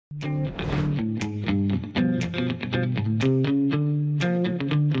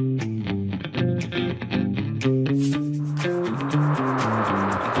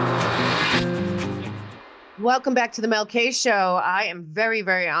Welcome back to the Mel K Show. I am very,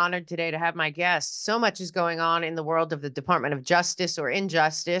 very honored today to have my guest. So much is going on in the world of the Department of Justice or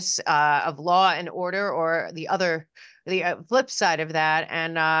injustice, of law and order, or the flip side of that.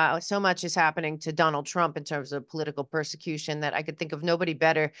 And so much is happening to Donald Trump in terms of political persecution that I could think of nobody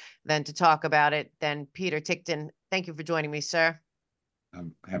better than to talk about it than Peter Ticktin. Thank you for joining me, sir.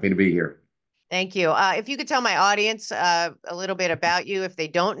 I'm happy to be here. Thank you. If you could tell my audience a little bit about you, if they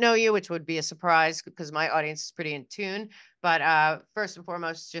don't know you, which would be a surprise because my audience is pretty in tune. But first and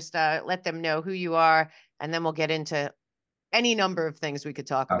foremost, just let them know who you are, and then we'll get into any number of things we could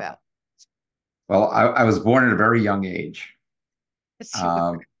talk about. Well, I was born at a very young age. Sure.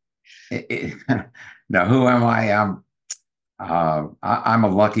 Um, Now, who am I? I'm a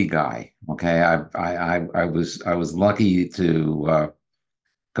lucky guy. Okay, I was lucky to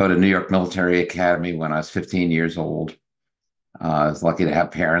go to New York Military Academy when I was 15 years old. I was lucky to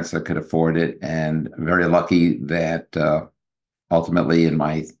have parents that could afford it, and very lucky that ultimately in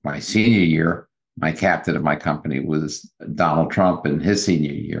my senior year, my captain of my company was Donald Trump in his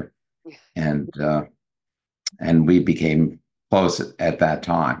senior year, and we became close at that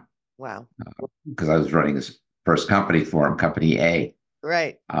time Wow. because I was running his first company for him, Company A.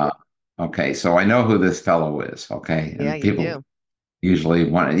 Right. Okay, so I know who this fellow is. Okay, Yeah, and you people do. usually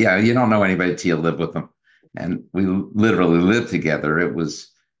want, yeah, you don't know anybody till you live with them, and we literally lived together. It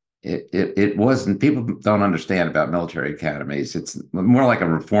wasn't. People don't understand about military academies. It's more like a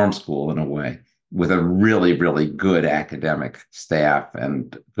reform school in a way, with a really, really good academic staff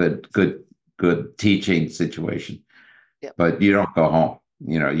and good teaching situation. Yep. But you don't go home.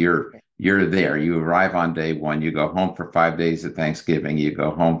 You're there. You arrive on day one. You go home for 5 days at Thanksgiving. You go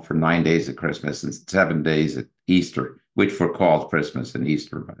home for 9 days at Christmas and 7 days at Easter, which were called Christmas and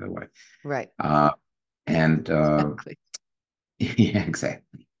Easter, by the way. Right. And Exactly. Yeah,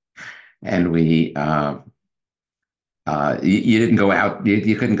 exactly. And you didn't go out.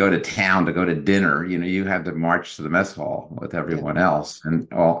 You couldn't go to town to go to dinner. You had to march to the mess hall with Yeah. everyone else,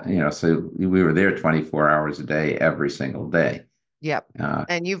 and all. So we were there 24 hours a day, every single day. Yep. Uh,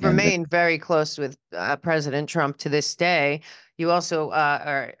 And you've and remained very close with President Trump to this day. You also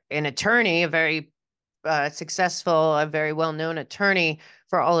are an attorney, a very successful, a very well-known attorney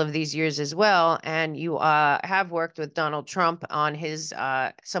for all of these years as well. And you have worked with Donald Trump on his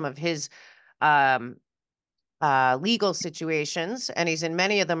some of his um, legal situations, and he's in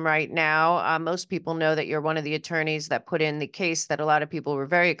many of them right now. Most people know that you're one of the attorneys that put in the case that a lot of people were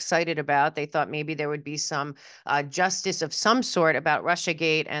very excited about. They thought maybe there would be some justice of some sort about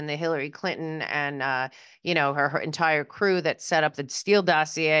Russiagate and the Hillary Clinton and her entire crew that set up the Steele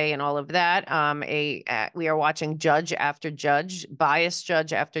dossier and all of that. We are watching judge after judge, biased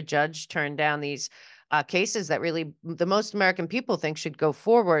judge after judge, turn down these cases that really the most American people think should go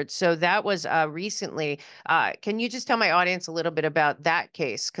forward. So that was recently. Can you just tell my audience a little bit about that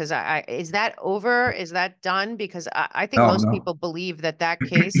case? Because is that over? Is that done? Because I think no, most no. people believe that that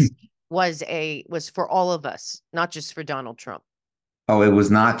case was for all of us, not just for Donald Trump. Oh, it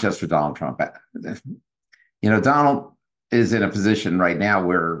was not just for Donald Trump. Donald is in a position right now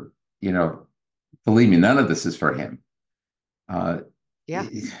where, you know, believe me, none of this is for him. Uh, Yeah.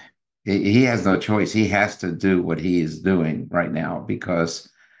 he, he has no choice. He has to do what he is doing right now because,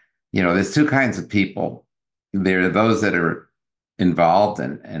 there's two kinds of people. There are those that are involved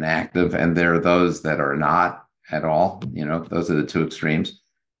and active, and there are those that are not at all. Those are the two extremes.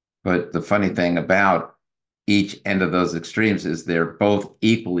 But the funny thing about each end of those extremes is they're both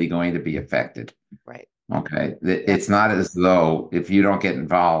equally going to be affected. Right. Okay. Yeah. It's not as though if you don't get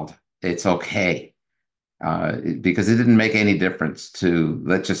involved, it's okay. Because it didn't make any difference to,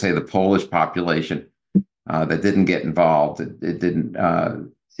 let's just say, the Polish population that didn't get involved. It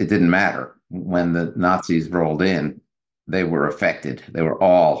didn't matter. When the Nazis rolled in, they were affected. They were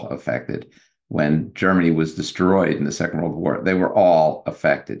all affected. When Germany was destroyed in the Second World War, they were all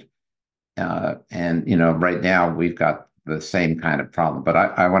affected. And right now we've got the same kind of problem. But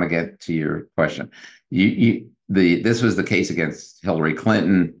I want to get to your question. This was the case against Hillary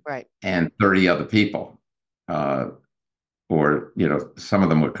Clinton Right. and 30 other people, uh, or some of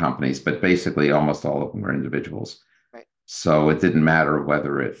them were companies, but basically almost all of them were individuals. Right. So it didn't matter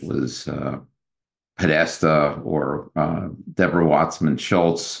whether it was Podesta or Deborah Watsman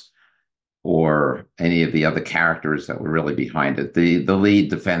Schultz or any of the other characters that were really behind it. The lead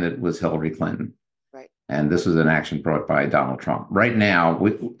defendant was Hillary Clinton. Right. And this was an action brought by Donald Trump. Right now,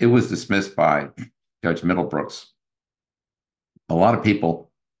 it was dismissed by Judge Middlebrooks. A lot of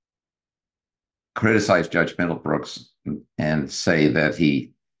people criticize Judge Middlebrooks and say that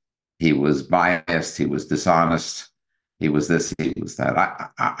he was biased, he was dishonest, he was this, he was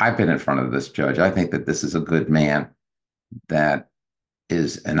that. I've been in front of this judge. I think that this is a good man, that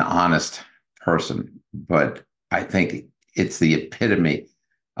is an honest person, but I think it's the epitome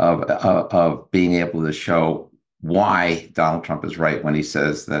of being able to show why Donald Trump is right when he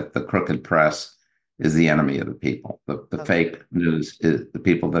says that the crooked press is the enemy of the people. The Okay. fake news is the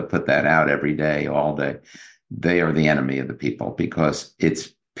people that put that out every day, all day. They are the enemy of the people because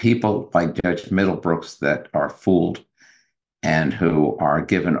it's people like Judge Middlebrooks that are fooled and who are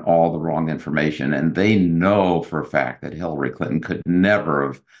given all the wrong information. And they know for a fact that Hillary Clinton could never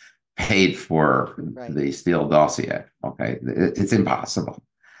have paid for Right. the Steele dossier. Okay. It's impossible.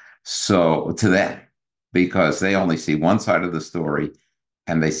 So to them, because they only see one side of the story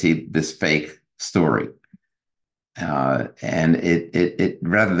and they see this fake story. And it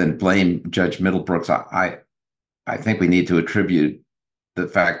rather than blame Judge Middlebrooks, I think we need to attribute the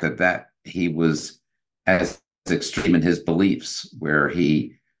fact that he was as extreme in his beliefs, where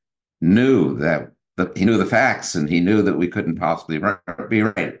he knew that he knew the facts and he knew that we couldn't possibly be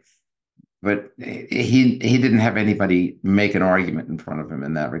right. But he didn't have anybody make an argument in front of him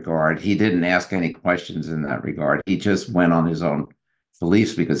in that regard. He didn't ask any questions in that regard. He just went on his own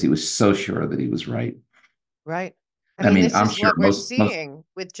beliefs because he was so sure that he was right. Right. I I mean, mean, this I'm is sure what we're most seeing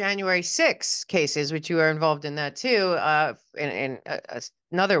with January 6 cases, which you are involved in that too,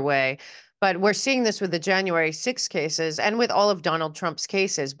 another way. But we're seeing this with the January 6 cases and with all of Donald Trump's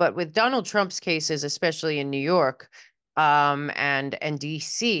cases. But with Donald Trump's cases, especially in New York, and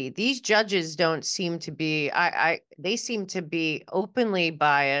DC, these judges don't seem to be, they seem to be openly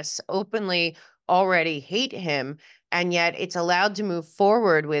biased, openly already hate him, and yet it's allowed to move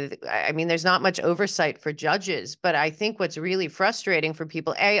forward with, I mean, there's not much oversight for judges, but I think what's really frustrating for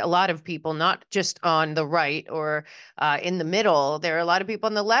people, a lot of people, not just on the right or in the middle, there are a lot of people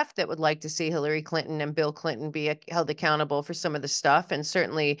on the left that would like to see Hillary Clinton and Bill Clinton be held accountable for some of the stuff, and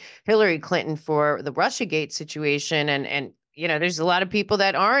certainly Hillary Clinton for the Russiagate situation. And there's a lot of people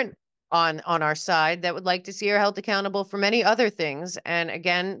that aren't on our side that would like to see her held accountable for many other things. And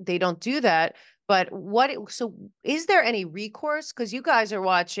again, they don't do that. But so is there any recourse? Because you guys are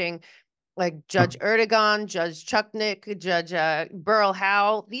watching like Judge Erdogan, Judge Chutnik, Judge Burl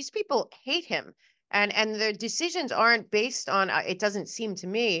Howe. These people hate him, and their decisions aren't based on. It doesn't seem to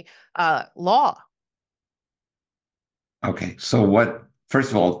me law. okay. So what?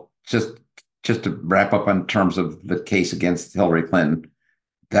 First of all, just to wrap up on terms of the case against Hillary Clinton,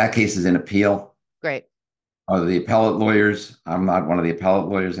 that case is in appeal. Great. The appellate lawyers, I'm not one of the appellate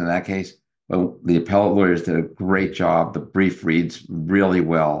lawyers in that case, but the appellate lawyers did a great job. The brief reads really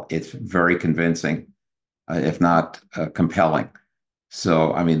well. It's very convincing, if not compelling.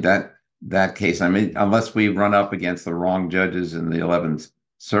 So, I mean, that case, I mean, unless we run up against the wrong judges in the 11th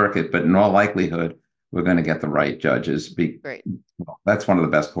Circuit, but in all likelihood, we're going to get the right judges. Great. Well, that's one of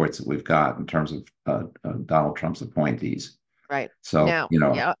the best courts that we've got in terms of Donald Trump's appointees. Right. So, Now,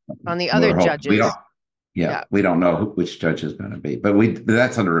 yeah, on the other we're hoping we don't. judges. Yeah, Yeah. we don't know which judge is going to be, but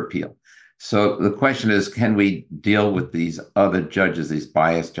that's under appeal. So the question is, can we deal with these other judges, these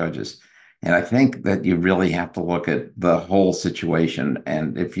biased judges? And I think that you really have to look at the whole situation.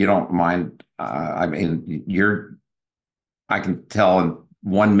 And if you don't mind, I mean, I can tell in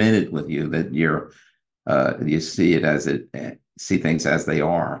 1 minute with you that you see it as see things as they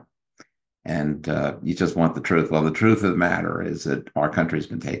are. And you just want the truth. Well, the truth of the matter is that our country's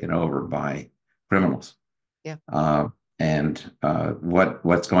been taken over by criminals. Yeah. Uh, and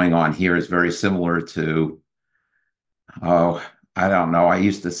what's going on here is very similar to, oh, I don't know. I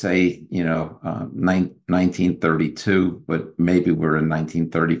used to say, 1932, but maybe we're in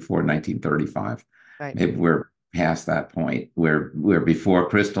 1934, 1935. Right. Maybe we're past that point. We're before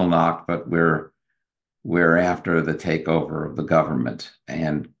Kristallnacht, but we're after the takeover of the government,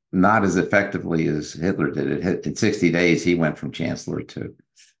 and not as effectively as Hitler did it. In 60 days, he went from chancellor to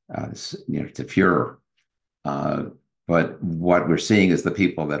Fuhrer. Uh, but what we're seeing is the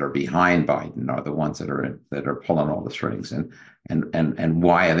people that are behind Biden are the ones that are pulling all the strings, and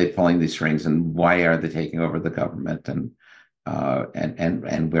why are they pulling these strings, and why are they taking over the government, and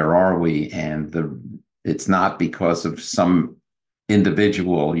where are we? And it's not because of some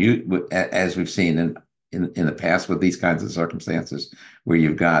individual. As we've seen in the past with these kinds of circumstances, where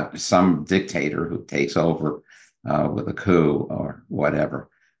you've got some dictator who takes over with a coup or whatever.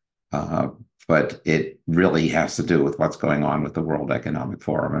 But it really has to do with what's going on with the World Economic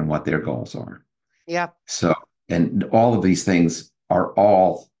Forum and what their goals are. Yeah. So, and all of these things are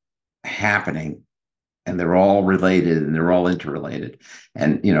all happening and they're all related and they're all interrelated.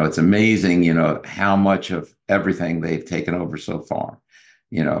 And, it's amazing, how much of everything they've taken over so far.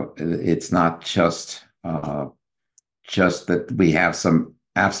 It's not just that we have some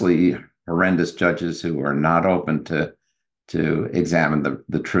absolutely horrendous judges who are not open to examine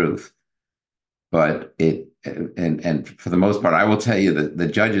the truth. But and for the most part, I will tell you that the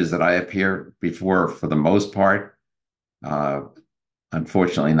judges that I appear before, for the most part, uh,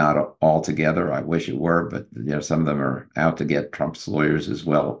 unfortunately, not all together. I wish it were, but some of them are out to get Trump's lawyers as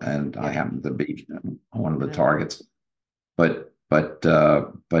well, and I Yeah, happen to be one of I the know. targets. But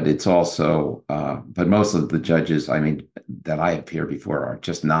it's also but most of the judges, I mean, that I appear before are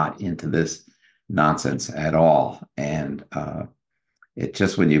just not into this nonsense at all. And it's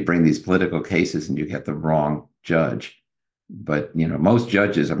just when you bring these political cases and you get the wrong judge. But most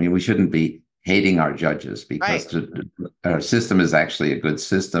judges, I mean, we shouldn't be hating our judges Right. because our system is actually a good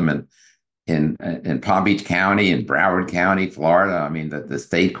system. And in Palm Beach County, in Broward County, Florida, I mean, the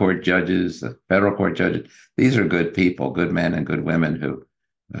state court judges, the federal court judges, these are good people, good men and good women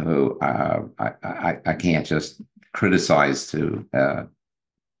who I can't just criticize to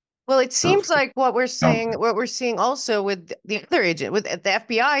Well, it for seems like no. what we're seeing also with the other agent, with the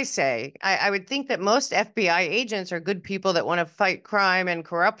FBI say, I would think that most FBI agents are good people that want to fight crime and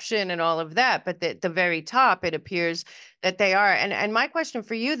corruption and all of that. But at the very top, it appears that they are. And my question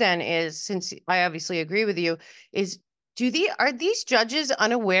for you then is, since I obviously agree with you, is are these judges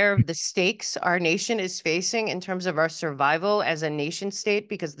unaware of the stakes our nation is facing in terms of our survival as a nation state?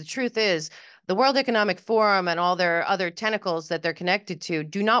 Because the truth is, the World Economic Forum and all their other tentacles that they're connected to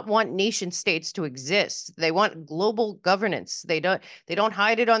do not want nation states to exist. They want global governance. They don't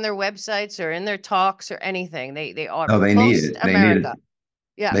hide it on their websites or in their talks or anything. They are No, they need post it. They need America. it.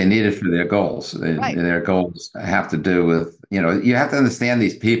 Yeah, They need it for their goals. And right. their goals have to do with, you have to understand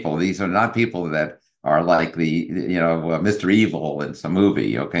these people. These are not people that are like Mr. Evil in some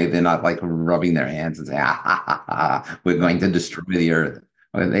movie. Okay. They're not like rubbing their hands and say, we're going Right. to destroy the earth.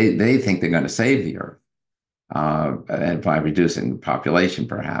 Well, they think they're going to save the earth, and by reducing the population,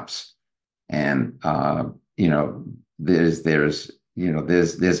 perhaps. And, there's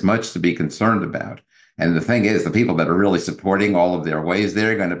much to be concerned about. And the thing is, the people that are really supporting all of their ways,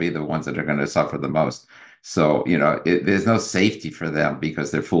 they're going to be the ones that are going to suffer the most. So, there's no safety for them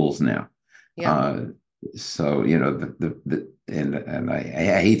because they're fools now. Yeah. Uh, so, and I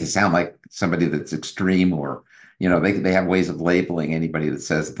hate to sound like somebody that's extreme or, they have ways of labeling anybody that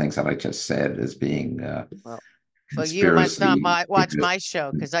says the things that I just said as being Well, Well, you must not conspiracy watch theorists. my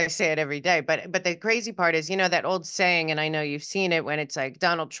show because I say it every day. But the crazy part is, that old saying, and I know you've seen it when it's like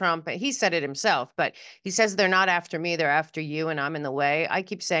Donald Trump, he said it himself, but he says they're not after me, they're after you, and I'm in the way. I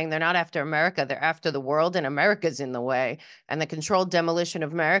keep saying they're not after America, they're after the world, and America's in the way, and the controlled demolition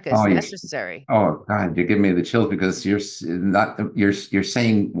of America is Oh, necessary. oh God, you're giving me the chills because not you're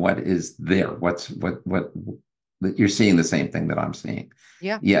saying what is there. What you're seeing the same thing that I'm seeing.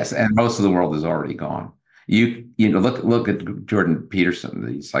 Yeah. Yes, and most of the world is already gone. Look at Jordan Peterson,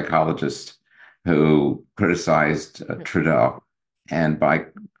 the psychologist who criticized Trudeau, and by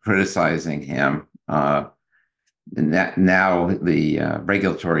criticizing him, now the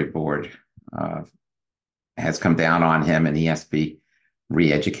regulatory board uh, has come down on him, and he has to be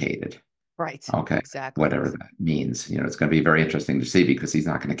re-educated. Right. Okay, Exactly. whatever that means. It's going to be very interesting to see because he's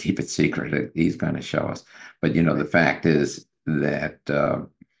not going to keep it secret. He's going to show us. But the Right. fact is that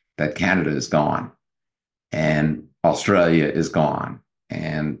Canada is gone, and Australia is gone,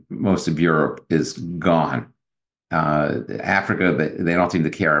 and most of Europe is gone. Africa, they don't seem to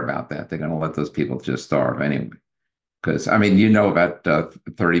care about that. They're going to let those people just starve anyway. Because I mean, about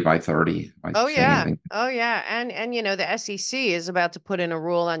 30 by 30. Am I Oh saying yeah. anything? Oh yeah. And the SEC is about to put in a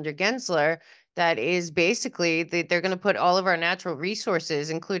rule under Gensler that is basically they're going to put all of our natural resources,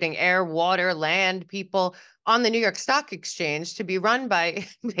 including air, water, land, people, on the New York Stock Exchange to be run by,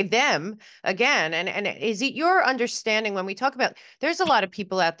 by them again. And is it your understanding when we talk about there's a lot of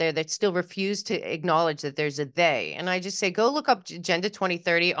people out there that still refuse to acknowledge that there's a they. And I just say go look up Agenda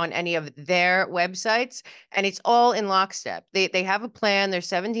 2030 on any of their websites and it's all in lockstep. They have a plan. Their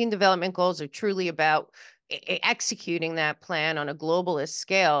 17 development goals are truly about executing that plan on a globalist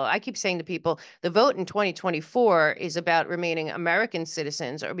scale. I keep saying to people, the vote in 2024 is about remaining American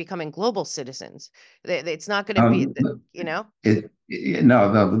citizens or becoming global citizens. It's not going to be, Um, you know?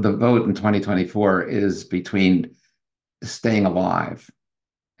 no, the vote in 2024 is between staying alive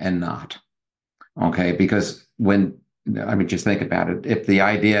and not. Okay, because I mean, just think about it. If the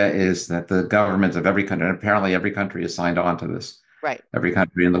idea is that the governments of every country, and apparently every country has signed on to this, Right. every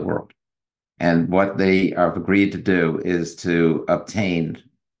country in the world, and what they have agreed to do is to obtain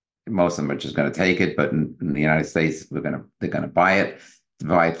most of them are just going to take it, but in the United States, they're going to buy it, to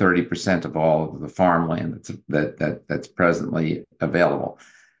buy 30% of all of the farmland that's presently available.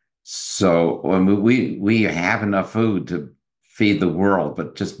 So when we have enough food to feed the world,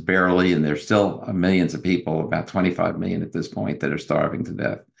 but just barely, and there's still millions of people, about 25 million at this point, that are starving to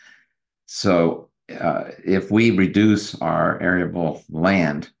death. So if we reduce our arable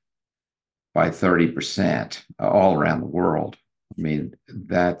land by 30% all around the world, I mean,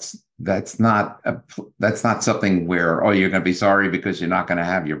 that's not something where, oh, you're going to be sorry because you're not going to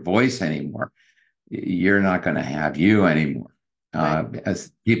have your voice anymore. You're not going to have you anymore. Right.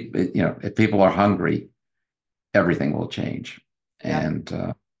 As people, if people are hungry, everything will change, Yep.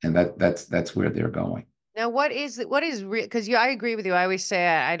 and that's where they're going. Now, what is real? Because I agree with you. I always say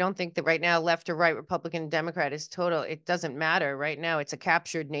I don't think that right now, left or right, Republican, Democrat is total. It doesn't matter right now. It's a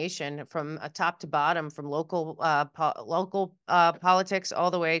captured nation from top to bottom, from local politics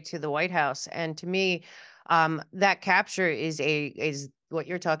all the way to the White House. And to me, that capture is what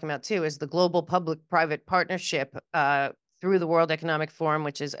you're talking about too, is the global public-private partnership through the World Economic Forum,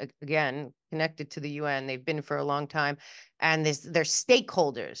 which is again connected to the UN. They've been for a long time, and they're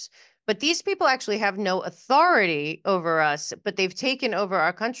stakeholders. But these people actually have no authority over us, but they've taken over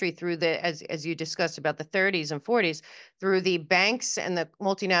our country through as you discussed about the 30s and 40s, through the banks and the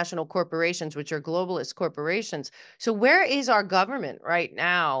multinational corporations, which are globalist corporations. So where is our government right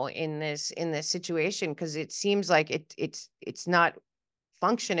now in this situation? Because it seems like it's not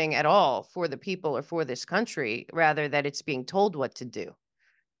functioning at all for the people or for this country, rather that it's being told what to do.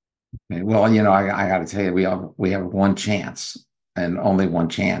 Okay, well, I got to tell you, we have one chance and only one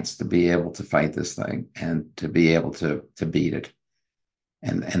chance to be able to fight this thing and to be able to beat it,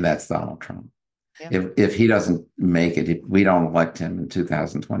 and that's Donald Trump. Yep. If he doesn't make it, if we don't elect him in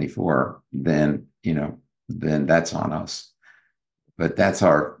 2024, then that's on us. But that's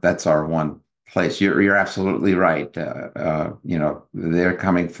our one place. You're absolutely right. They're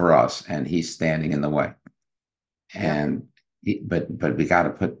coming for us, and he's standing in the way. Yep. And but we got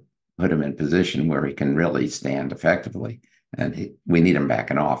to put him in position where he can really stand effectively, and we need him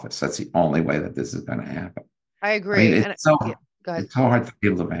back in office. That's the only way that this is going to happen. I I mean, agree. And yeah, go ahead. it's so hard for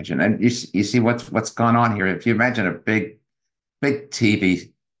people to imagine, and you see what's gone on here. If you imagine a big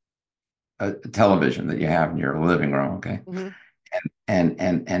TV television that you have in your living room, okay, Hmm.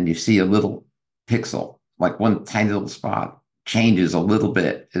 and you see a little pixel, like one tiny little spot changes a little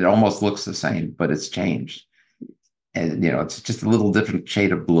bit. It almost looks the same, but it's changed. And it's just a little different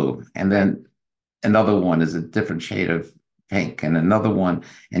shade of blue. And Right. then another one is a different shade of pink, and another one,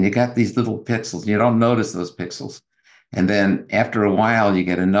 and you got these little pixels. You don't notice those pixels. And then after a while, you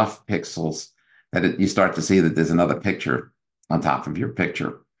get enough pixels that you start to see that there's another picture on top of your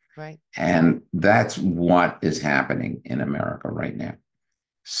picture. Right. And that's what is happening in America right now.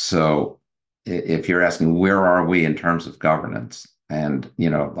 So if you're asking where are we in terms of governance, and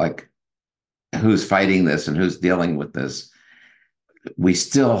like who's fighting this and who's dealing with this, we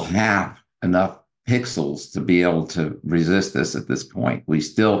still have enough pixels to be able to resist this at this point. We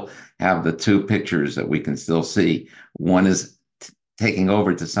still have the two pictures that we can still see. One is taking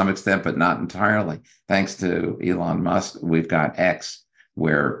over to some extent, but not entirely. Thanks to Elon Musk, we've got X,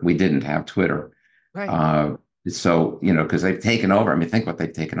 where we didn't have Twitter. Right. So, because they've taken over, I mean, think what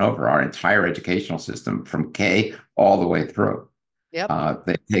they've taken over, our entire educational system from K all the way through. Yep.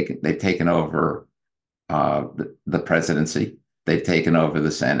 They've taken over the presidency. They've taken over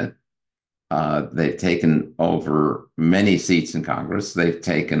the Senate. They've taken over many seats in Congress. They've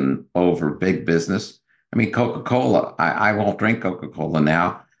taken over big business. I mean, Coca-Cola. I won't drink Coca-Cola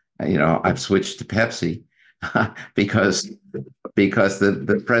now. I've switched to Pepsi because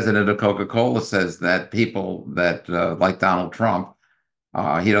the president of Coca-Cola says that people that like Donald Trump,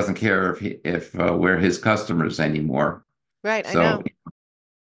 he doesn't care if we're his customers anymore. Right. I So know.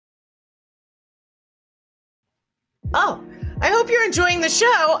 Oh, I hope you're enjoying the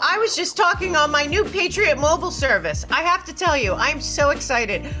show. I was just talking on my new Patriot mobile service. I have to tell you, I'm so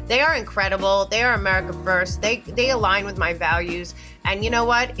excited. They are incredible. They are America first. They align with my values. And you know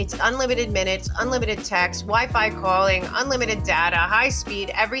what? It's unlimited minutes, unlimited text, Wi-Fi calling, unlimited data, high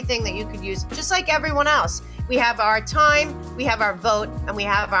speed, everything that you could use, just like everyone else. We have our time, we have our vote, and we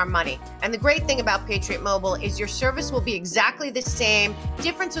have our money. And the great thing about Patriot Mobile is your service will be exactly the same.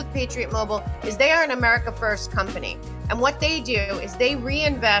 Difference with Patriot Mobile is they are an America First company. And what they do is they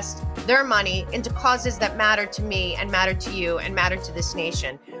reinvest their money into causes that matter to me and matter to you and matter to this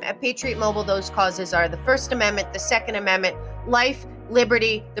nation. At Patriot Mobile, those causes are the First Amendment, the Second Amendment, life,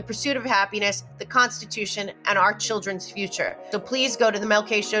 liberty, the pursuit of happiness, the Constitution, and our children's future. So please go to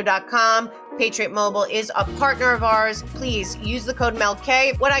themelkshow.com, Patriot Mobile is a partner of ours. Please use the code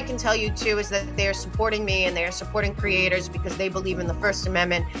MELK. What I can tell you too is that they are supporting me and they are supporting creators because they believe in the First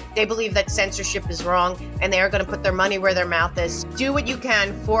Amendment. They believe that censorship is wrong and they are going to put their money where their mouth is. Do what you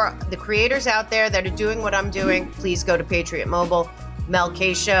can for the creators out there that are doing what I'm doing. Please go to Patriot Mobile. Mel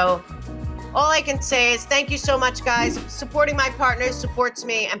K Show. All I can say is thank you so much, guys. Supporting my partners supports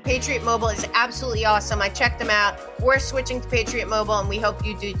me, and Patriot Mobile is absolutely awesome. I checked them out. We're switching to Patriot Mobile, and we hope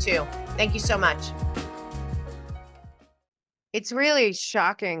you do too. Thank you so much. It's really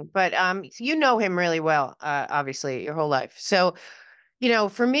shocking, but you know him really well, obviously, your whole life. So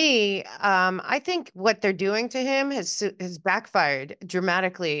for me, I think what they're doing to him has backfired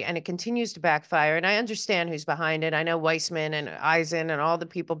dramatically, and it continues to backfire. And I understand who's behind it. I know Weissman and Eisen and all the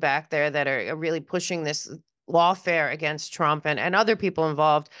people back there that are really pushing this lawfare against Trump and other people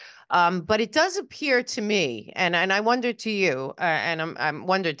involved. But it does appear to me, and I wonder to you, and I'm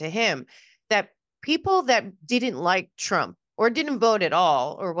wondered to him, that people that didn't like Trump or didn't vote at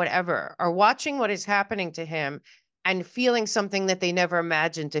all or whatever are watching what is happening to him and feeling something that they never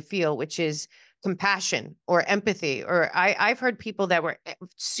imagined to feel, which is compassion or empathy. Or I've heard people that were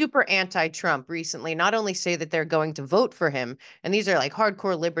super anti-Trump recently not only say that they're going to vote for him, and these are like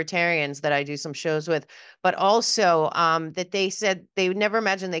hardcore libertarians that I do some shows with, but also that they said they would never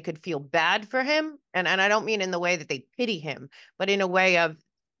imagine they could feel bad for him. And I don't mean in the way that they pity him, but in a way of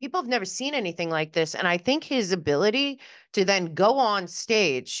people have never seen anything like this. And I think his ability to then go on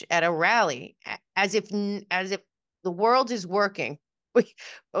stage at a rally as if the world is working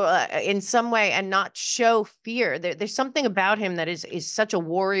in some way and not show fear. There's something about him that is such a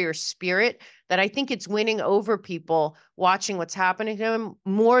warrior spirit that I think it's winning over people watching what's happening to him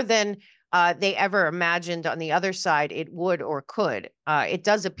more than they ever imagined on the other side it would or could. It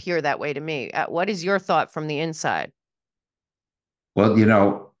does appear that way to me. What is your thought from the inside?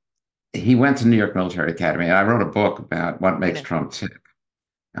 Well, he went to New York Military Academy, and I wrote a book about what I makes know. Trump tick.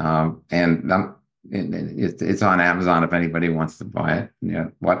 And it's on Amazon if anybody wants to buy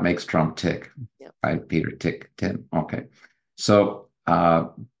it. What makes Trump tick Yeah. by Peter Ticktin. Okay, so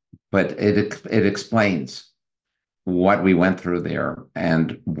but it explains what we went through there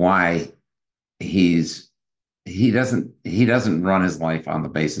and why he doesn't run his life on the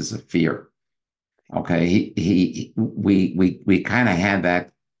basis of fear. Okay, we kind of had that,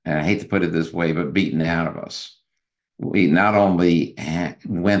 and I hate to put it this way, but beaten out of us. We not only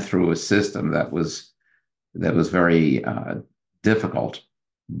went through a system that was very difficult,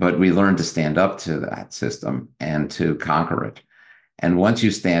 but we learned to stand up to that system and to conquer it. And once you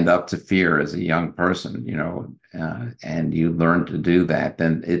stand up to fear as a young person, and you learn to do that,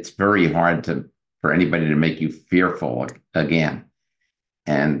 then it's very hard for anybody to make you fearful again.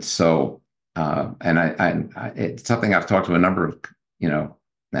 And so, it's something I've talked to a number of,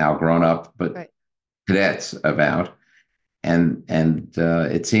 now grown up, but Right. cadets about. And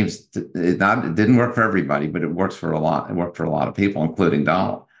it seems it didn't work for everybody, but it works for a lot. It worked for a lot of people, including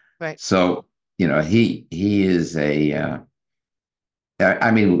Donald. Right. So he is I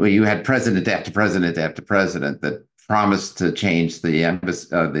mean, you had president after president after president that promised to change the embassy,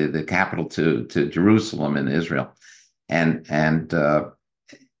 the capital to Jerusalem in Israel, and and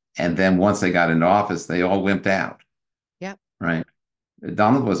then once they got into office, they all wimped out. Yeah. Right.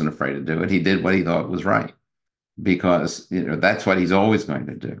 Donald wasn't afraid to do it. He did what he thought was right because that's what he's always going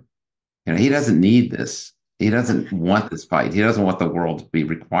to do. He doesn't need this. He doesn't want this fight. He doesn't want the world to be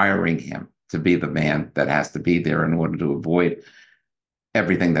requiring him to be the man that has to be there in order to avoid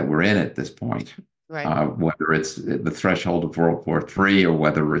everything that we're in at this point. Right. Whether it's the threshold of World War III or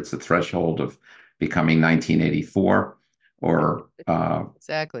whether it's the threshold of becoming 1984 or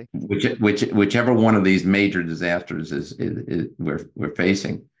Exactly. whichever one of these major disasters is we're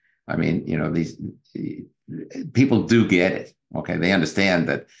facing. I mean, these people do get it. Okay, they understand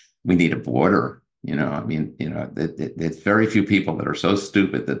that we need a border. I mean, it's very few people that are so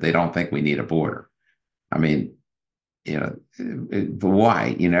stupid that they don't think we need a border. I mean, but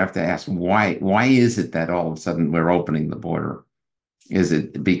why? You have to ask why. Why is it that all of a sudden we're opening the border? Is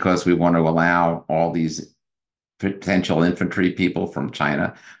it because we want to allow all these potential infantry people from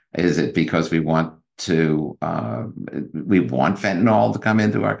China? Is it because we want fentanyl to come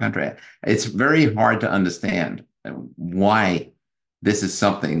into our country? It's very hard to understand why this is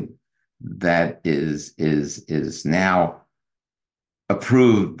something that is now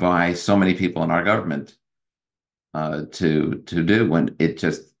approved by so many people in our government to do when it's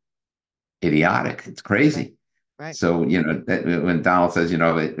just idiotic. It's crazy. Right. So when Donald says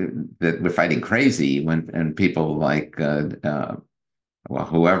that we're fighting crazy, and people like well,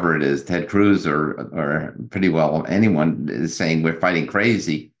 whoever it is, Ted Cruz or pretty well anyone is saying we're fighting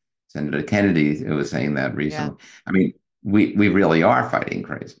crazy. Senator Kennedy was saying that Yeah. recently. I mean, we really are fighting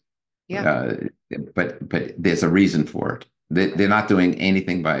crazy, Yeah. uh, but there's a reason for it. They're not doing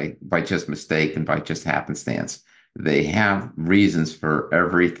anything by just mistake and by just happenstance. They have reasons for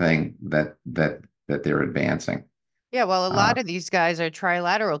everything that they're advancing. Yeah, well, a Uh, lot of these guys are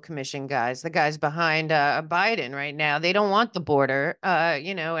trilateral commission guys, the guys behind Biden right now. They don't want the border,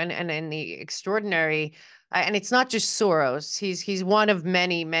 and the extraordinary, and it's not just Soros. He's one of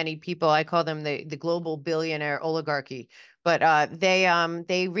many, many people. I call them the global billionaire oligarchy. But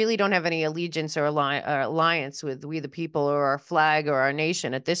they really don't have any allegiance or alliance with we the people or our flag or our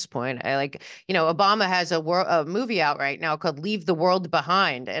nation at this point. Obama has a movie out right now called Leave the World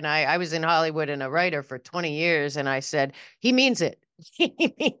Behind. And I was in Hollywood and a writer for 20 years. And I said, he means it. He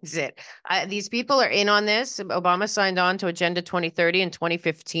means it. These people are in on this. Obama signed on to Agenda 2030 in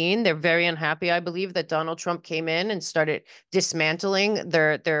 2015. They're very unhappy, I believe, that Donald Trump came in and started dismantling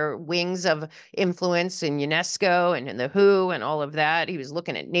their wings of influence in UNESCO and in the WHO and all of that. He was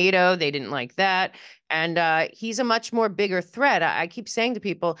looking at NATO. They didn't like that. And he's a much more bigger threat. I keep saying to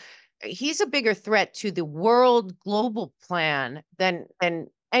people, he's a bigger threat to the world global plan than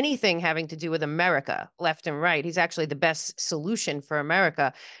anything having to do with America, left and right. He's actually the best solution for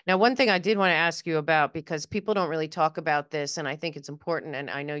America. Now, one thing I did want to ask you about, because people don't really talk about this, and I think it's important, and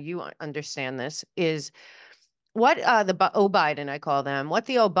I know you understand this, is what Biden, I call them, what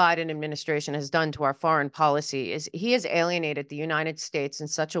the Biden administration has done to our foreign policy is he has alienated the United States in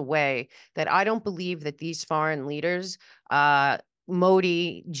such a way that I don't believe that these foreign leaders, uh,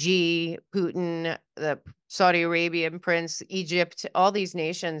 Modi, Xi, Putin, the Saudi Arabian prince, Egypt, all these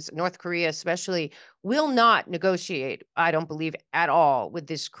nations, North Korea especially, will not negotiate, I don't believe at all, with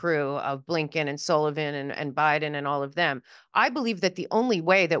this crew of Blinken and Sullivan and Biden and all of them. I believe that the only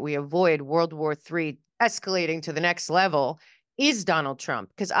way that we avoid World War III escalating to the next level is Donald Trump,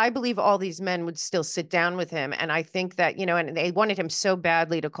 because I believe all these men would still sit down with him. And I think that, and they wanted him so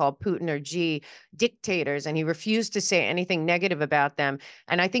badly to call Putin or Xi dictators, and he refused to say anything negative about them.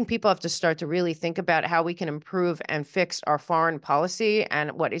 And I think people have to start to really think about how we can improve and fix our foreign policy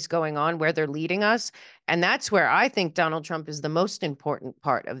and what is going on, where they're leading us. And that's where I think Donald Trump is the most important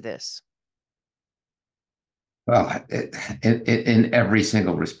part of this. well, in every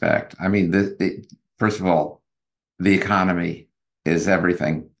single respect. I mean, first of all, the economy is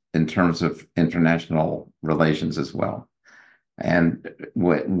everything in terms of international relations as well. And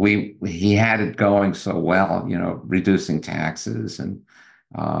he had it going so well, reducing taxes and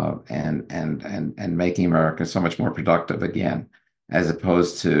making America so much more productive again, as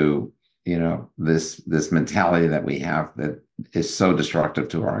opposed to this mentality that we have that is so destructive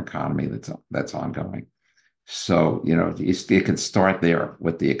to our economy that's ongoing. So you can start there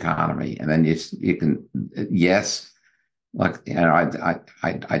with the economy, and then you can yes. Like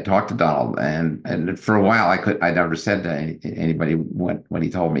I talked to Donald, and for a while I never said to anybody when he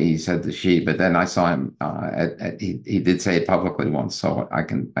told me he said to she, but then I saw him he did say it publicly once, so I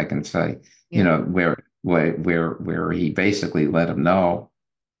can say Yeah. where he basically let him know.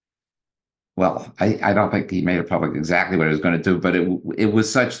 Well, I don't think he made it public exactly what he was going to do, but it was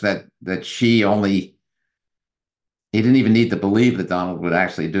such that she only he didn't even need to believe that Donald would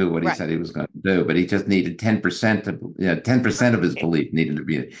actually do what he Right. said he was going to do, but he just needed 10% to, 10% of his belief needed to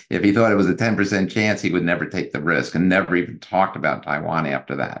be. If he thought it was a 10% chance, he would never take the risk and never even talked about Taiwan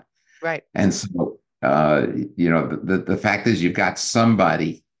after that. Right. And so, the fact is you've got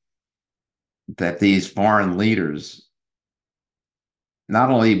somebody that these foreign leaders, not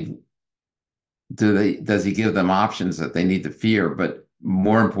only does he give them options that they need to fear, but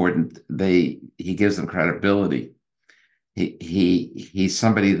more important, he gives them credibility. He's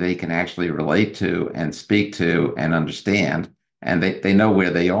somebody they can actually relate to and speak to and understand, and they know where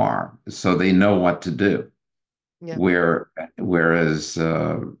they are, so they know what to do. Yeah. Whereas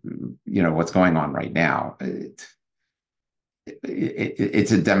what's going on right now,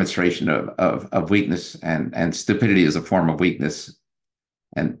 it's a demonstration of weakness, and stupidity is a form of weakness.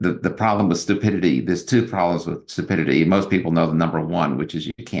 And the problem with stupidity, there's two problems with stupidity. Most people know the number one, which is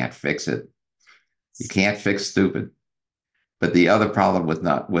you can't fix it. You can't fix stupid. But the other problem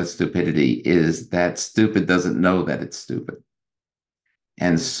with stupidity is that stupid doesn't know that it's stupid.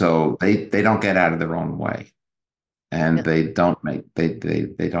 And Mm. so they don't get out of their own way. And Yeah. they don't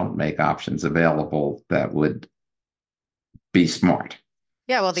make options available that would be smart.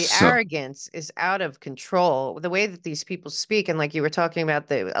 Yeah, well, the So arrogance is out of control. The way that these people speak, and like you were talking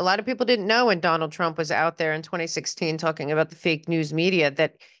about, a lot of people didn't know when Donald Trump was out there in 2016 talking about the fake news media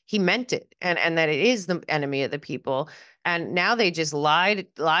that he meant it and that it is the enemy of the people. And now they just lie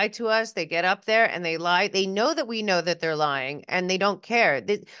to us. They get up there and they lie. They know that they're lying, and they don't care.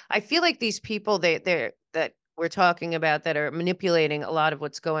 I feel like these people that we're talking about that are manipulating a lot of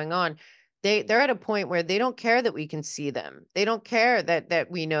what's going on, they're at a point where they don't care that we can see them. They don't care that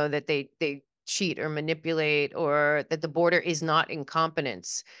we know that they cheat or manipulate, or that the border is not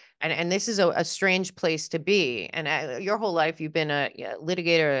incompetence. And this is a strange place to be. And your whole life you've been a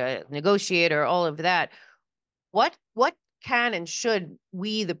litigator, a negotiator, all of that. What can and should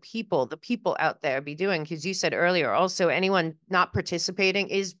we, the people out there, be doing? Because you said earlier, also anyone not participating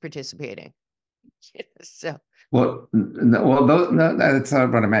is participating. So No, that's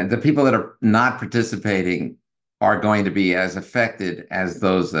not what I meant. The people that are not participating are going to be as affected as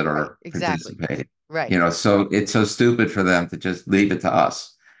those that right, are exactly, participating. right, So it's so stupid for them to just leave it to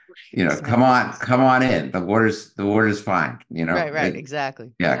us. exactly, Come on in. The water's fine. right,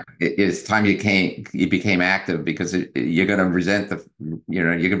 exactly. Yeah, it's time you became active because you're going to resent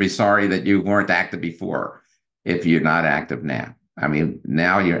you're going to be sorry that you weren't active before if you're not active now. I mean,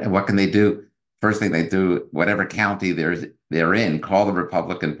 now what can they do? First thing they do, whatever county they're in, call the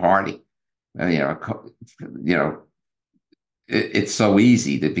Republican Party. Uh, you know, you know, it's so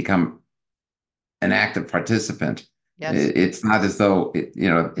easy to become an active participant. Yes, It's not as though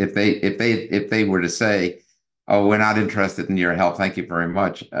if they were to say, "Oh, we're not interested in your help, thank you very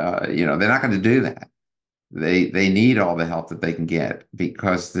much," they're not going to do that. They need all the help that they can get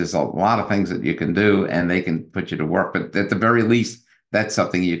because there's a lot of things that you can do, and they can put you to work. But at the very least, that's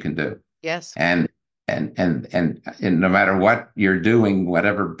something you can do. yes, And and no matter what you're doing,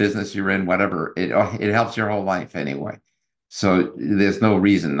 whatever business you're in, whatever, it helps your whole life anyway. So there's no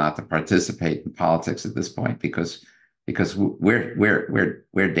reason not to participate in politics at this point because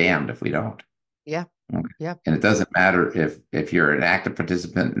we're damned if we don't. yeah, Okay. yeah, And it doesn't matter if you're an active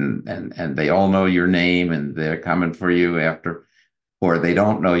participant and they all know your name and they're coming for you after, or they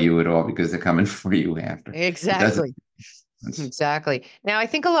don't know you at all because they're coming for you after. It doesn't. exactly. It's, Exactly. Now, I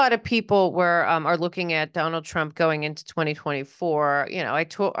think a lot of people are looking at Donald Trump going into 2024. I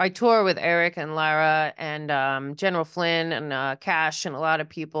tour with Eric and Lara and General Flynn and Cash and a lot of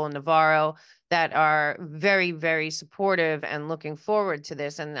people in Navarro that are very, very supportive and looking forward to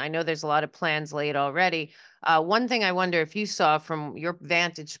this. And I know there's a lot of plans laid already. One thing I wonder if you saw from your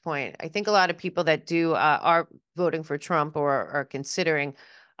vantage point, I think a lot of people that do are voting for Trump or are considering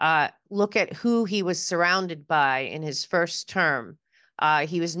look at who he was surrounded by in his first term.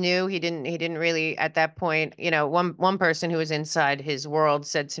 He was new. He didn't really at that point, one person who was inside his world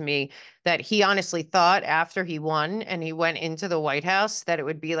said to me that he honestly thought after he won and he went into the White House that it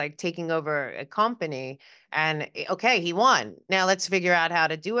would be like taking over a company. And okay, he won. Now let's figure out how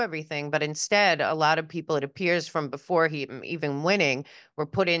to do everything. But instead, a lot of people, it appears from before he even winning, were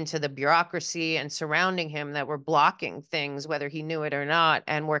put into the bureaucracy and surrounding him that were blocking things, whether he knew it or not,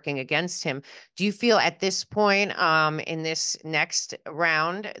 and working against him. Do you feel at this point, in this next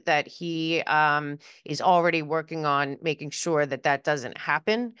round, that he is already working on making sure that that doesn't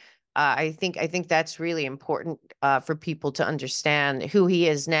happen? I think that's really important for people to understand who he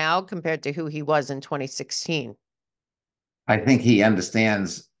is now compared to who he was in 2016. I think he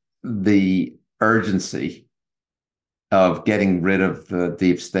understands the urgency of getting rid of the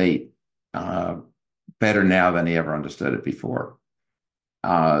deep state uh, better now than he ever understood it before.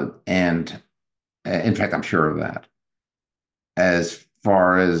 And in fact, I'm sure of that. As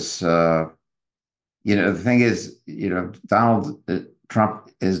far as the thing is, Donald Trump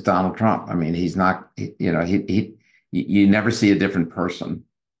is Donald Trump. I mean, he's not, you never see a different person.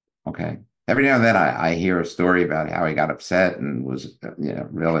 Okay. Every now and then I hear a story about how he got upset and was,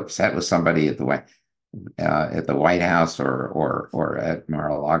 real upset with somebody at the White House or at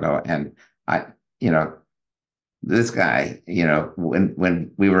Mar-a-Lago. And I, you know, this guy,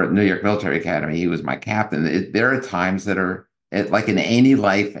 when we were at New York Military Academy, he was my captain. There are times that are like in any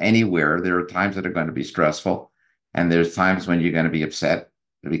life, anywhere, there are times that are going to be stressful. And there's times when you're going to be upset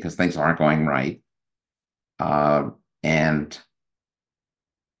because things aren't going right. And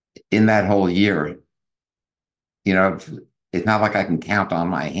in that whole year, you know, it's not like I can count on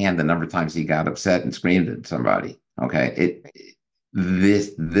my hand the number of times he got upset and screamed at somebody. Okay.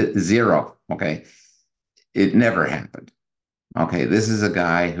 This zero. Okay. It never happened. Okay. This is a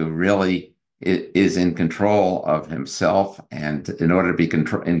guy who really is in control of himself. And in order to be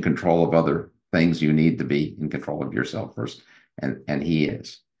in control of other things, you need to be in control of yourself first. And he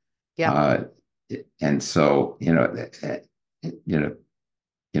is. Yeah. Uh, and so, you know,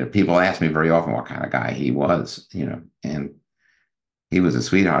 people ask me very often what kind of guy he was, and he was a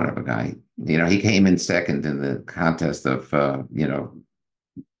sweetheart of a guy. He came in second in the contest of,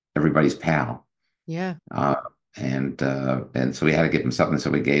 everybody's pal. Yeah. and so we had to give him something. So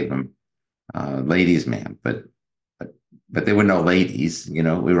we gave him ladies' man, but but there were no ladies. We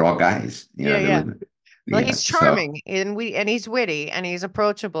were all guys. Yeah, There yeah. was Well, yeah. he's So charming and he's witty and he's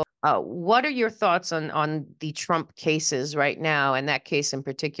approachable. What are your thoughts on the Trump cases right now, and that case in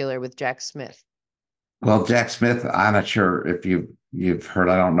particular with Jack Smith? well, Jack Smith, I'm not sure if you've heard.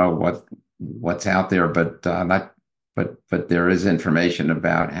 I don't know what's out there, but not. But there is information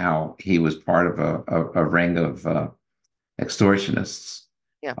about how he was part of a ring of extortionists,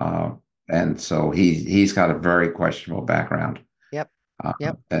 Yeah. uh, and so he's got a very questionable background. Yep. Uh,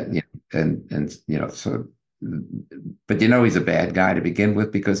 Yep. and so, but he's a bad guy to begin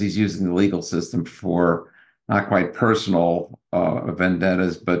with because he's using the legal system for not quite personal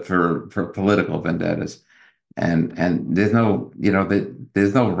vendettas, but for political vendettas. And there's no,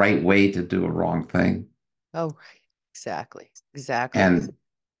 there's no right way to do a wrong thing. Oh, right. Exactly. Exactly. And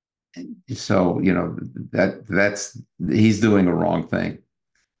so, that's he's doing a wrong thing.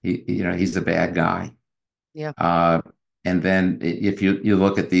 He's a bad guy. Yeah. Uh, and then if you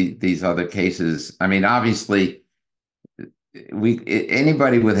look at these other cases, I mean, obviously,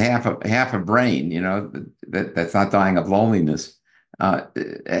 anybody with half a brain, that's not dying of loneliness, uh,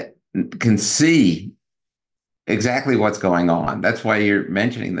 uh, can see exactly what's going on. That's why you're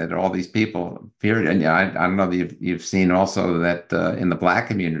mentioning that all these people appeared. And yeah, I don't know that you've seen also that in the black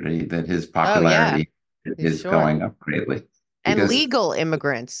community that his Oh, yeah. popularity is Sure. going up greatly And because legal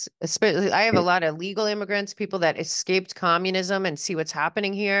immigrants, especially, I have a it, lot of legal immigrants, people that escaped communism and see what's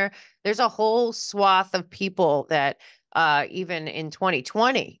happening here. There's a whole swath of people that even in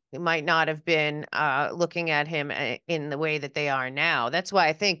 2020 might not have been looking at him in the way that they are now. That's why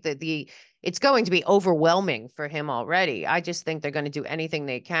I think that the it's going to be overwhelming for him already. I just think they're going to do anything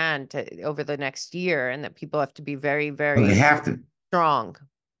they can to over the next year, and that people have to be very, well, they very have to. strong.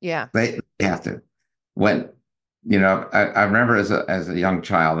 Yeah. They have to. When, I remember as a young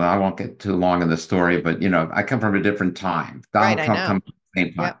child, and I won't get too long in the story, but I come from a different time. Right, Donald I Trump know. comes at the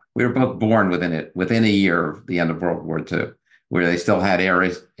same time. Yep. We were both born within a year of the end of World War II, where they still had air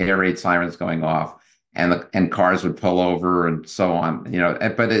raid sirens going off, and cars would pull over and so on.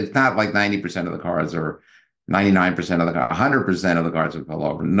 But it's not like 90% of the cars or 99% of the car, 100% of the cars would pull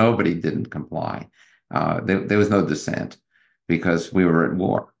over. Nobody didn't comply. There was no dissent because we were at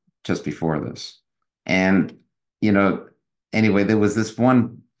war just before this. And, you know, anyway, there was this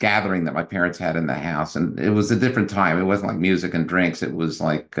one gathering that my parents had in the house, and it was a different time. It wasn't like music and drinks. It was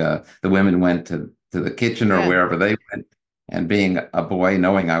like the women went to the kitchen or Yeah. wherever they went. And being a boy,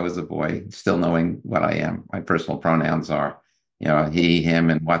 knowing I was a boy, still knowing what I am, my personal pronouns are, he, him,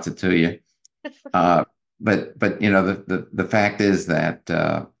 and what's it to you. Uh, but the fact is that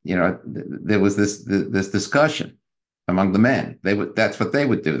there was this discussion among the men. That's what they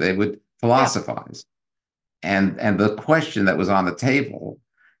would do. They would Yeah. philosophize, and the question that was on the table,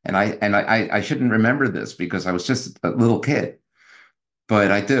 and I shouldn't remember this because I was just a little kid,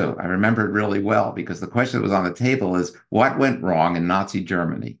 but I do. I remember it really well because the question that was on the table is what went wrong in Nazi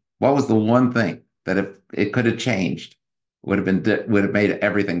Germany? What was the one thing that if it could have changed would have made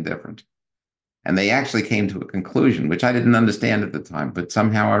everything different? And they actually came to a conclusion, which I didn't understand at the time, but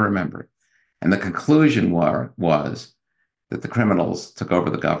somehow I remember it. And the conclusion was that the criminals took over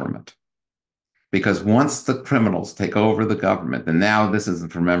the government. Because once the criminals take over the government, and now this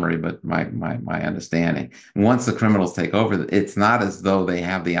isn't from memory, but my understanding, once the criminals take over, it's not as though they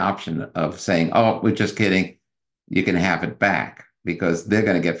have the option of saying, "Oh, we're just kidding, you can have it back," because they're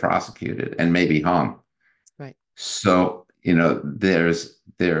going to get prosecuted and maybe hung. Right. So,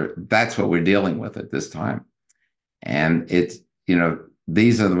 that's what we're dealing with at this time. And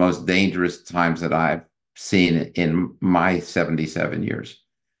these are the most dangerous times that I've seen in my 77 years.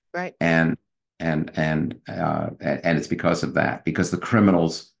 Right. And and it's because of that, because the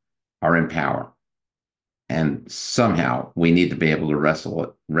criminals are in power. And somehow we need to be able to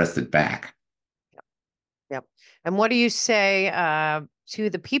wrest it back. Yep. And what do you say to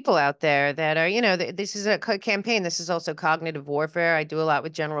the people out there that are, this is a campaign. This is also cognitive warfare. I do a lot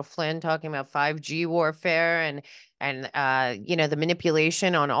with General Flynn talking about 5G warfare and the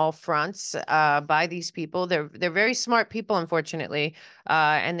manipulation on all fronts by these people. They're very smart people, unfortunately,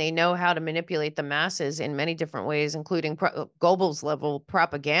 and they know how to manipulate the masses in many different ways, including Goebbels level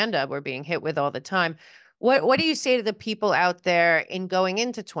propaganda we're being hit with all the time. What do you say to the people out there in going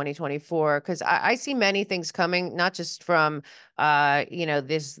into 2024? Because I see many things coming, not just from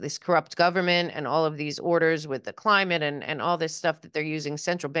this corrupt government and all of these orders with the climate and all this stuff that they're using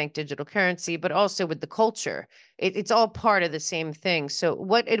central bank digital currency, but also with the culture. It's all part of the same thing. So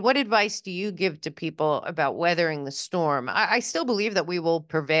what advice do you give to people about weathering the storm? I still believe that we will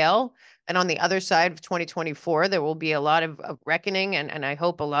prevail. And on the other side of 2024, there will be a lot of reckoning, and I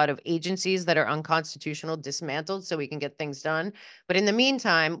hope a lot of agencies that are unconstitutional dismantled so we can get things done. But in the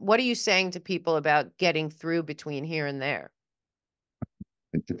meantime, what are you saying to people about getting through between here and there?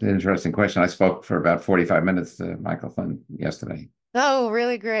 It's an interesting question. I spoke for about 45 minutes to Michael Flynn yesterday. Oh,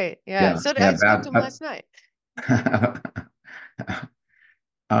 really great. Yeah. Yeah, So yeah, I spoke to him last night.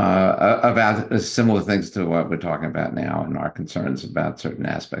 about similar things to what we're talking about now and our concerns about certain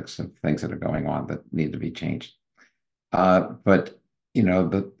aspects of things that are going on that need to be changed. But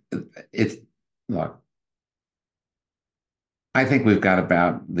it's look, I think we've got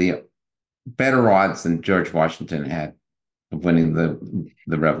about the better odds than George Washington had of winning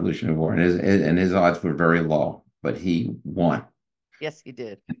the Revolutionary War, and his odds were very low, but he won, Yes, you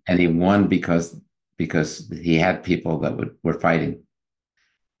did. and he won because he had people that were fighting,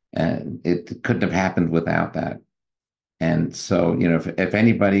 and it couldn't have happened without that. And so, if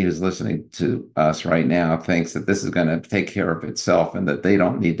anybody who's listening to us right now thinks that this is going to take care of itself and that they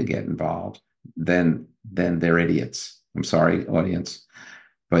don't need to get involved, then they're idiots. I'm sorry, audience,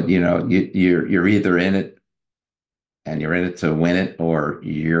 but you're either in it and you're in it to win it, or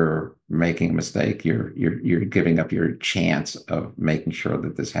you're making a mistake. You're giving up your chance of making sure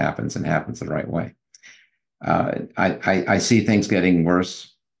that this happens and happens the right way. I see things getting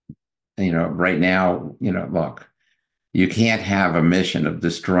worse. Right now, look, you can't have a mission of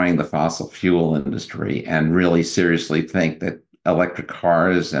destroying the fossil fuel industry and really seriously think that electric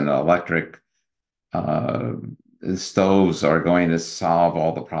cars and electric uh, stoves are going to solve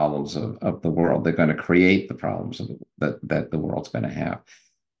all the problems of the world. They're going to create the problems that the world's going to have.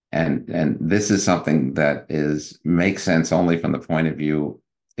 And this is something that makes sense only from the point of view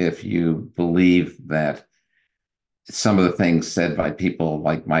if you believe that some of the things said by people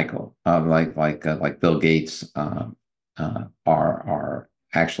like Michael, like Bill Gates, are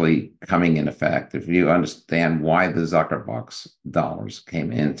actually coming in effect. If you understand why the Zuckerbucks dollars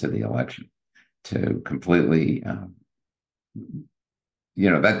came into the election to completely,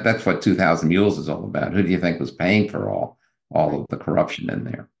 that's what 2,000 Mules is all about. Who do you think was paying for all Right. of the corruption in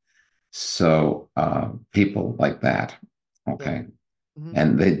there? So people like that, Yeah. okay. Hmm.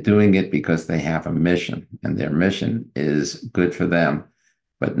 And they're doing it because they have a mission, and their mission is good for them,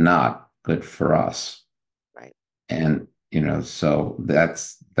 but not good for us. Right. And so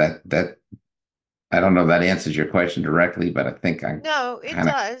that I don't know if that answers your question directly, but I think I No, it kind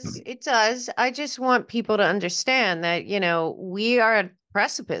of does. It does. I just want people to understand that, we are at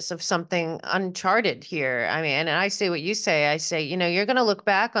precipice of something uncharted here. I mean, and I say what you say. I say, you're going to look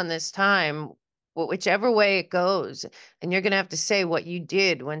back on this time, whichever way it goes, and you're going to have to say what you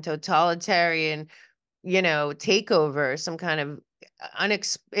did when totalitarian, takeover, some kind of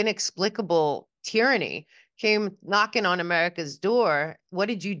inexplicable tyranny came knocking on America's door. What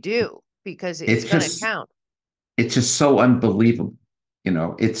did you do? Because it's it's going to just count. it's just so unbelievable.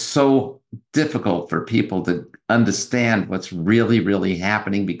 It's so difficult for people to understand what's really, really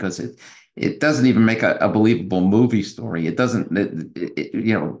happening because it doesn't even make a believable movie story. It doesn't,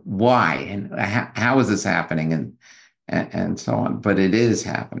 why and how is this happening and so on. But it is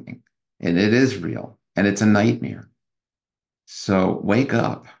happening, and it is real, and it's a nightmare. So wake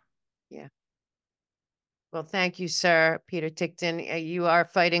up. Yeah. Well, thank you, sir, Peter Ticktin. You are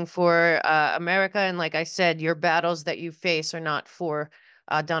fighting for America. And like I said, your battles that you face are not for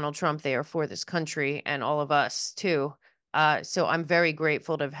Donald Trump. They are for this country and all of us, too. So I'm very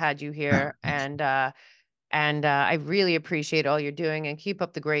grateful to have had you here. And I really appreciate all you're doing, and keep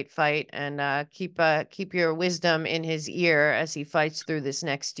up the great fight, and keep your wisdom in his ear as he fights through this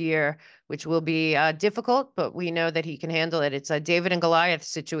next year, which will be difficult, but we know that he can handle it. It's a David and Goliath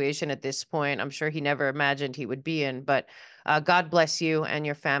situation at this point. I'm sure he never imagined he would be in, but God bless you and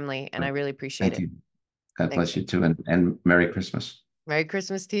your family, and I really appreciate Thank it. you. God Thanks, bless sir. you too, and Merry Christmas. Merry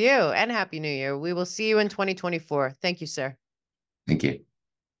Christmas to you and Happy New Year. We will see you in 2024. Thank you, sir. Thank you.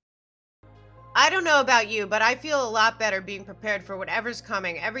 I don't know about you, but I feel a lot better being prepared for whatever's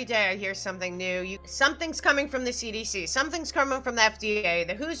coming. Every day I hear something new. Something's coming from the CDC, something's coming from the FDA,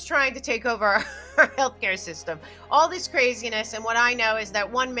 the who's trying to take over our healthcare system. All this craziness, and what I know is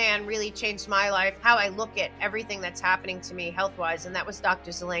that one man really changed my life, how I look at everything that's happening to me health-wise, and that was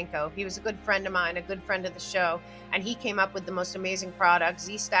Dr. Zelenko. He was a good friend of mine, a good friend of the show, and he came up with the most amazing product.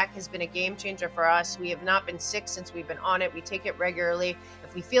 Z-Stack has been a game changer for us. We have not been sick since we've been on it. We take it regularly.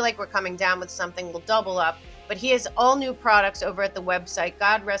 If we feel like we're coming down with something, we'll double up. But he has all new products over at the website.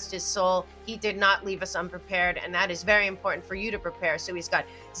 God rest his soul. He did not leave us unprepared, and that is very important for you to prepare. So he's got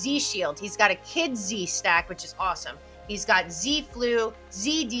Z Shield. He's got a Kid Z Stack, which is awesome. He's got Z Flu,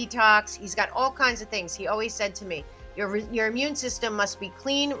 Z Detox. He's got all kinds of things. He always said to me, Your immune system must be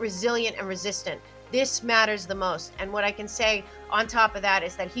clean, resilient, and resistant. This matters the most. And what I can say on top of that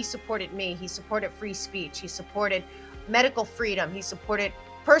is that he supported me. He supported free speech. He supported medical freedom. He supported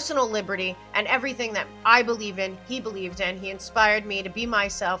personal liberty, and everything that I believe in, he believed in. He inspired me to be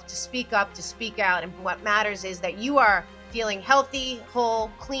myself, to speak up, to speak out. And what matters is that you are feeling healthy,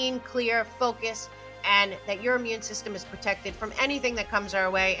 whole, clean, clear, focused, and that your immune system is protected from anything that comes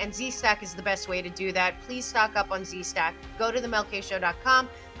our way. And Z-Stack is the best way to do that. Please stock up on Z-Stack. Go to themelkshow.com.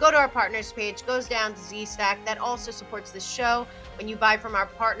 Go to our partners page, goes down to Z-Stack. That also supports the show. When you buy from our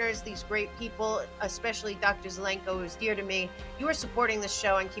partners, these great people, especially Dr. Zelenko, who's dear to me, you are supporting the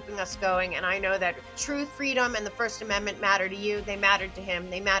show and keeping us going. And I know that truth, freedom, and the First Amendment matter to you. They mattered to him.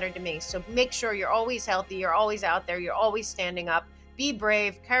 They mattered to me. So make sure you're always healthy. You're always out there. You're always standing up. Be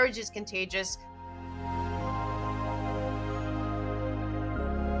brave. Courage is contagious.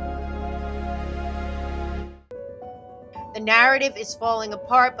 The narrative is falling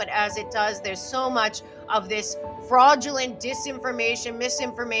apart, but as it does, there's so much of this fraudulent disinformation,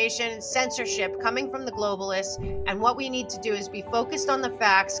 misinformation, censorship coming from the globalists. And what we need to do is be focused on the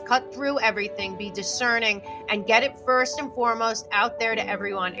facts, cut through everything, be discerning, and get it first and foremost out there to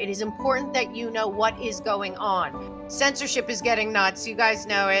everyone. It is important that you know what is going on. Censorship is getting nuts. You guys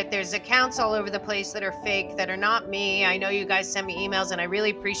know it. There's accounts all over the place that are fake, that are not me. I know you guys send me emails and I really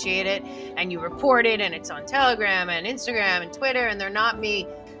appreciate it. And you report it, and it's on Telegram and Instagram and Twitter, and they're not me.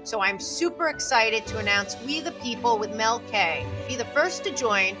 So I'm super excited to announce We the People with Mel K. Be the first to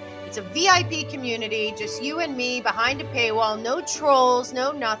join. It's a VIP community, just you and me behind a paywall, no trolls,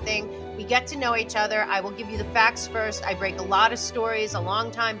 no nothing. We get to know each other. I will give you the facts first. I break a lot of stories a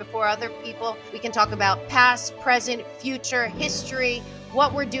long time before other people. We can talk about past, present, future, history,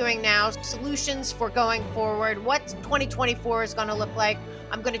 what we're doing now, solutions for going forward, what 2024 is going to look like.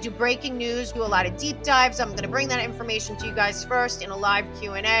 I'm going to do breaking news, do a lot of deep dives. I'm going to bring that information to you guys first in a live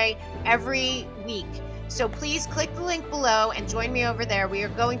Q&A every week. So please click the link below and join me over there. We are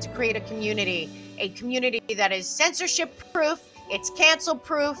going to create a community that is censorship proof, it's cancel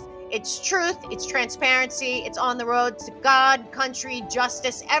proof, it's truth, it's transparency, it's on the road to God, country,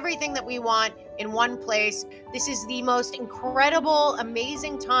 justice, everything that we want in one place. This is the most incredible,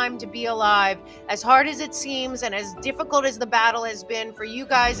 amazing time to be alive. As hard as it seems and as difficult as the battle has been for you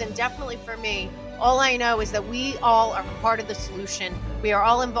guys and definitely for me, all I know is that we all are part of the solution. We are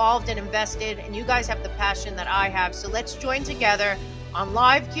all involved and invested, and you guys have the passion that I have. So let's join together on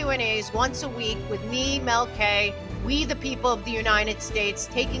live Q&As once a week with me, Mel K, we the people of the United States,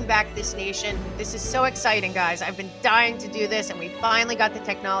 taking back this nation. This is so exciting, guys. I've been dying to do this, and we finally got the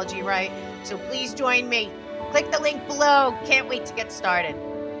technology right. So please join me. Click the link below. Can't wait to get started.